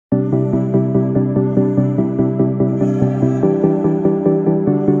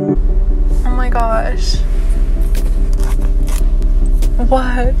gosh.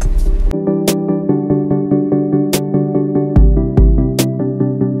 What?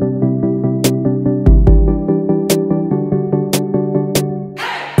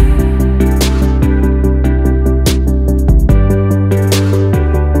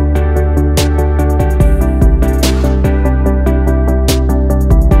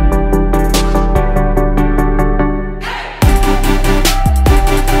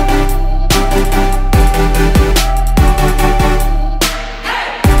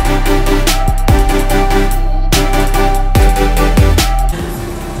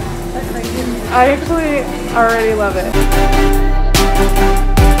 I actually already love it.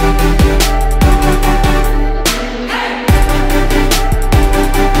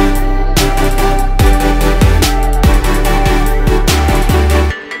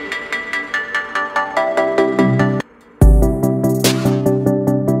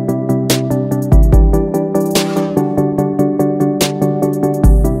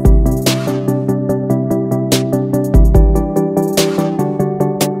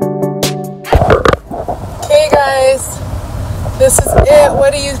 This is it.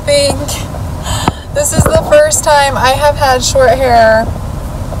 What do you think? This is the first time I have had short hair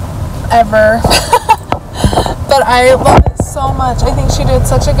ever. But I love it so much. I think she did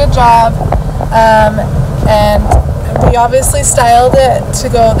such a good job. And we obviously styled it to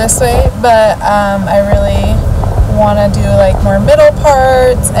go this way, but I really want to do like more middle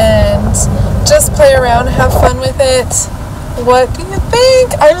parts and just play around, have fun with it. What do you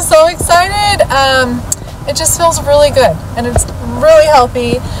think? I'm so excited. It just feels really good and it's really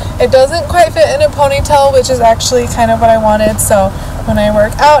healthy. It doesn't quite fit in a ponytail, which is actually kind of what I wanted. So when I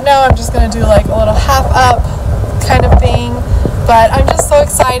work out now, I'm just going to do like a little half up kind of thing. But I'm just so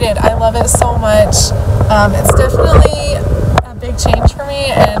excited. I love it so much. It's definitely a big change for me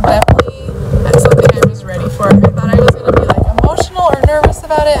and definitely something I was ready for. I thought I was going to be like emotional or nervous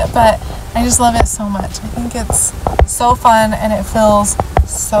about it, but I just love it so much. I think it's so fun and it feels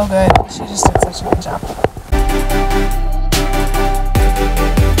so good. She just did such a good job.